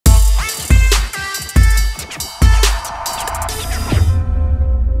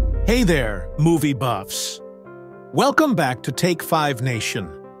Hey there, movie buffs. Welcome back to Take 5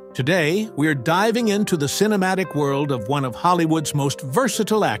 Nation. Today, we're diving into the cinematic world of one of Hollywood's most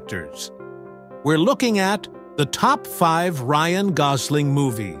versatile actors. We're looking at the top 5 Ryan Gosling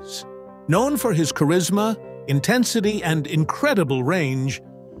movies. Known for his charisma, intensity, and incredible range,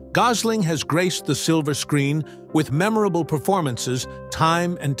 Gosling has graced the silver screen with memorable performances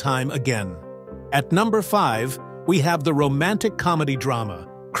time and time again. At number 5, we have the romantic comedy drama,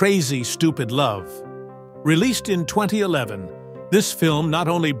 Crazy Stupid Love. Released in 2011, this film not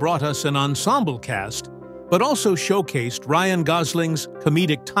only brought us an ensemble cast, but also showcased Ryan Gosling's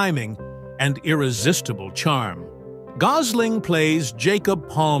comedic timing and irresistible charm. Gosling plays Jacob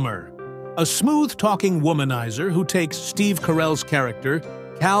Palmer, a smooth-talking womanizer who takes Steve Carell's character,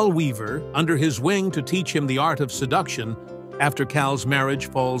 Cal Weaver, under his wing to teach him the art of seduction after Cal's marriage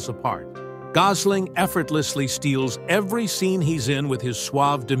falls apart. Gosling effortlessly steals every scene he's in with his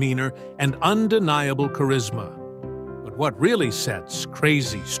suave demeanor and undeniable charisma. But what really sets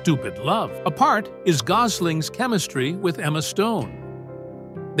Crazy Stupid Love apart is Gosling's chemistry with Emma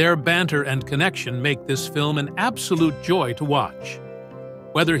Stone. Their banter and connection make this film an absolute joy to watch.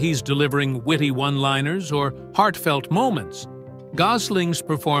 Whether he's delivering witty one-liners or heartfelt moments, Gosling's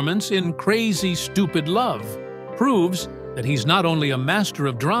performance in Crazy Stupid Love proves that he's not only a master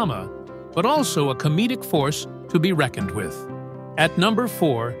of drama, but also a comedic force to be reckoned with. At number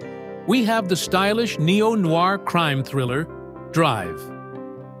 4, we have the stylish neo-noir crime thriller, Drive.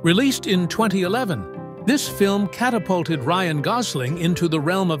 Released in 2011, this film catapulted Ryan Gosling into the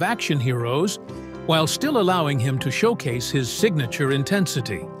realm of action heroes while still allowing him to showcase his signature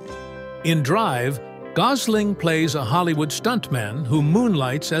intensity. In Drive, Gosling plays a Hollywood stuntman who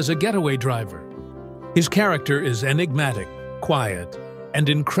moonlights as a getaway driver. His character is enigmatic, quiet, and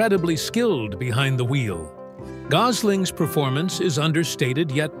incredibly skilled behind the wheel. Gosling's performance is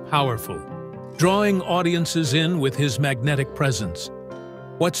understated yet powerful, drawing audiences in with his magnetic presence.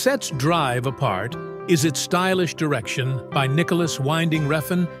 What sets Drive apart is its stylish direction by Nicholas Winding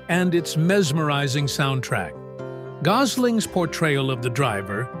Refn and its mesmerizing soundtrack. Gosling's portrayal of the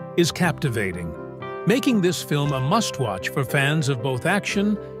driver is captivating, making this film a must-watch for fans of both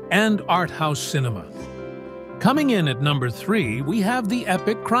action and art house cinema. Coming in at number 3, we have the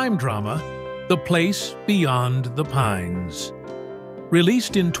epic crime drama, The Place Beyond the Pines.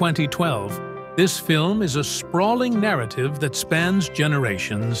 Released in 2012, this film is a sprawling narrative that spans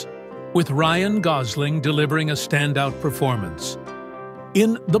generations, with Ryan Gosling delivering a standout performance.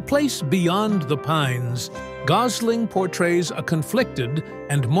 In The Place Beyond the Pines, Gosling portrays a conflicted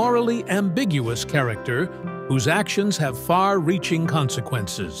and morally ambiguous character whose actions have far-reaching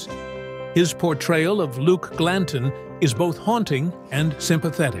consequences. His portrayal of Luke Glanton is both haunting and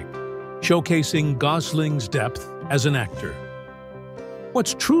sympathetic, showcasing Gosling's depth as an actor.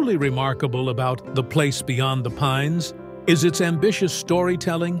 What's truly remarkable about The Place Beyond the Pines is its ambitious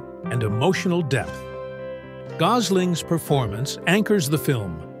storytelling and emotional depth. Gosling's performance anchors the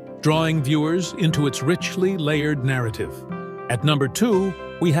film, drawing viewers into its richly layered narrative. At number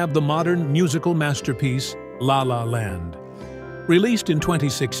 2, we have the modern musical masterpiece, La La Land. Released in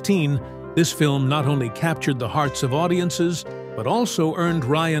 2016, this film not only captured the hearts of audiences, but also earned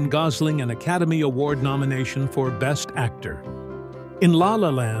Ryan Gosling an Academy Award nomination for Best Actor. In La La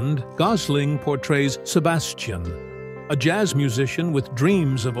Land, Gosling portrays Sebastian, a jazz musician with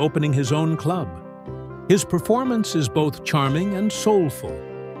dreams of opening his own club. His performance is both charming and soulful,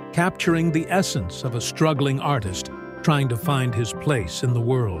 capturing the essence of a struggling artist trying to find his place in the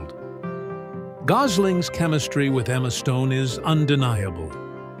world. Gosling's chemistry with Emma Stone is undeniable,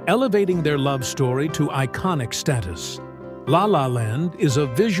 elevating their love story to iconic status. La La Land is a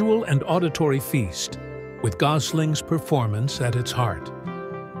visual and auditory feast, with Gosling's performance at its heart.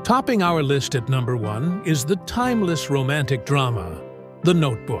 Topping our list at number 1 is the timeless romantic drama, The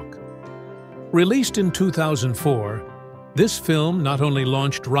Notebook. Released in 2004, this film not only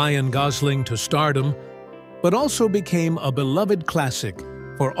launched Ryan Gosling to stardom, but also became a beloved classic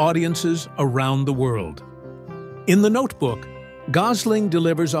for audiences around the world. In The Notebook, Gosling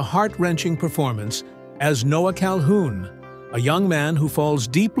delivers a heart-wrenching performance as Noah Calhoun, a young man who falls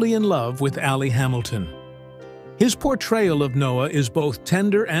deeply in love with Allie Hamilton. His portrayal of Noah is both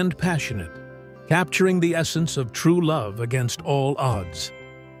tender and passionate, capturing the essence of true love against all odds.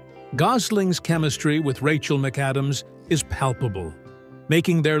 Gosling's chemistry with Rachel McAdams is palpable,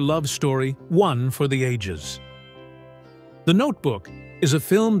 making their love story one for the ages. The Notebook is a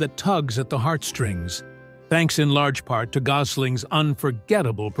film that tugs at the heartstrings, thanks in large part to Gosling's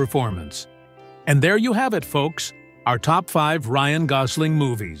unforgettable performance. And there you have it, folks, our top 5 Ryan Gosling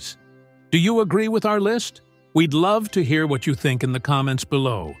movies. Do you agree with our list? We'd love to hear what you think in the comments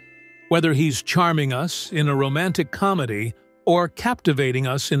below. Whether he's charming us in a romantic comedy or captivating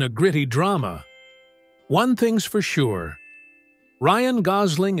us in a gritty drama, one thing's for sure: Ryan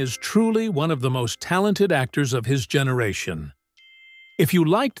Gosling is truly one of the most talented actors of his generation. If you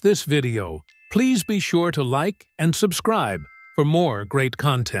liked this video, please be sure to like and subscribe for more great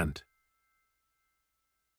content.